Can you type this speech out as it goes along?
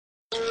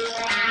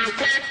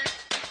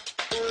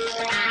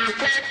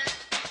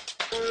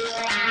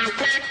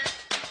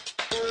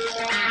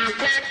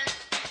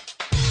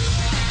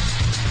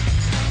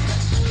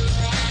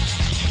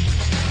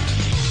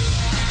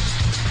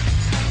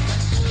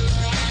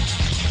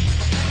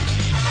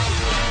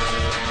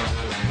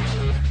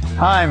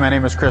Hi, my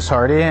name is Chris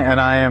Hardy, and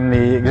I am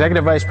the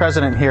Executive Vice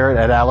President here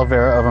at Aloe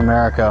Vera of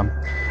America.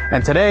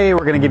 And today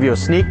we're going to give you a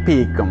sneak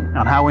peek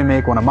on how we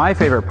make one of my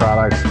favorite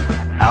products,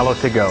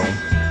 Aloe2Go.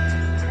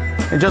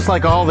 And just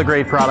like all the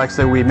great products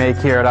that we make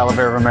here at Aloe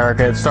Vera of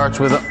America, it starts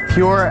with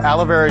pure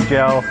aloe vera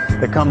gel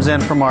that comes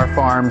in from our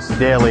farms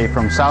daily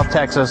from South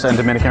Texas and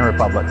Dominican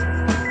Republic.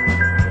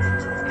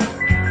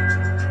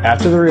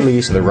 After the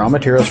release of the raw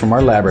materials from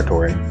our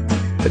laboratory,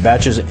 the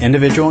batch's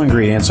individual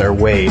ingredients are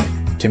weighed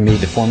to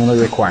meet the formula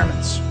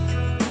requirements.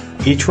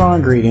 Each raw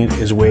ingredient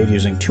is weighed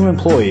using 2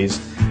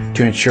 employees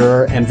to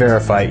ensure and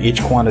verify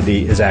each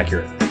quantity is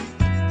accurate.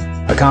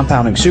 A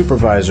compounding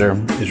supervisor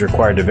is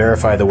required to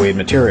verify the weighed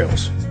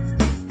materials.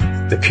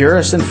 The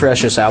purest and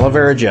freshest aloe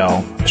vera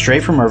gel,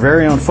 straight from our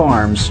very own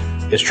farms,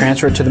 is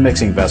transferred to the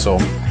mixing vessel,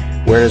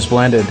 where it is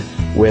blended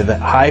with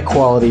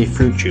high-quality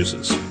fruit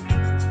juices.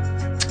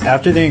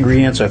 After the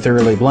ingredients are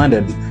thoroughly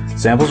blended,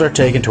 samples are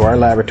taken to our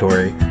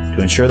laboratory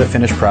to ensure the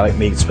finished product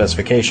meets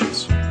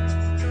specifications.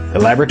 The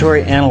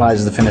laboratory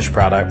analyzes the finished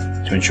product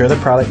to ensure the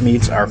product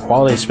meets our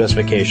quality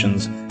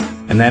specifications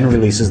and then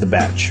releases the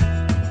batch.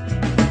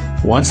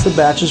 Once the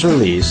batch is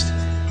released,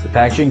 the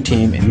packaging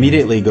team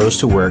immediately goes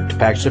to work to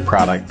package the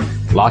product,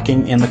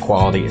 locking in the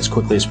quality as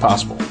quickly as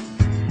possible,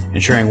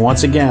 ensuring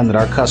once again that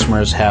our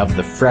customers have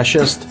the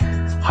freshest,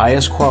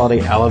 highest quality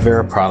aloe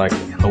vera product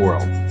in the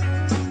world.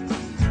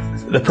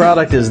 The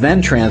product is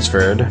then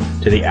transferred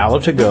to the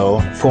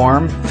Aloe2Go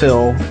form,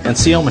 fill, and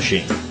seal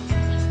machine.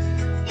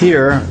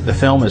 Here, the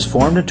film is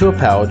formed into a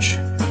pouch,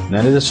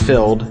 then it is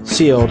filled,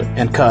 sealed,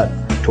 and cut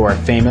to our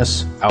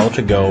famous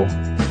Aloe2Go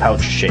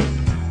pouch shape.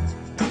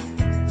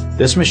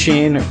 This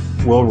machine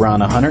will run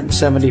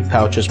 170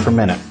 pouches per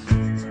minute.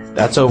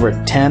 That's over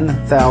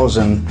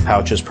 10,000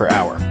 pouches per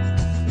hour.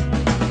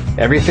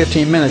 Every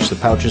 15 minutes, the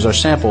pouches are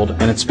sampled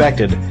and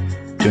inspected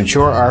to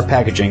ensure our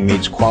packaging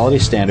meets quality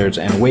standards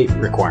and weight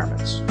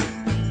requirements.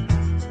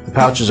 The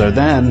pouches are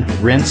then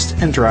rinsed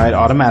and dried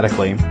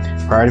automatically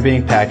prior to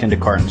being packed into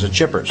cartons and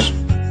shippers.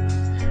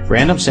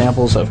 Random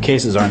samples of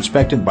cases are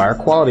inspected by our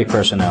quality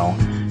personnel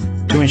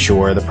to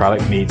ensure the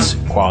product meets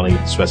quality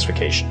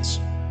specifications.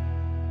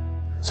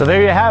 So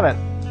there you have it.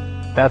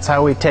 That's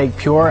how we take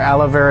pure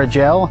aloe vera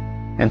gel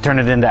and turn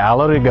it into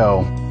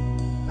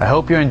Aloe2Go. I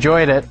hope you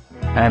enjoyed it,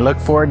 and I look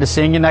forward to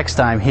seeing you next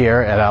time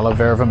here at Aloe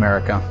Vera of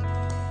America.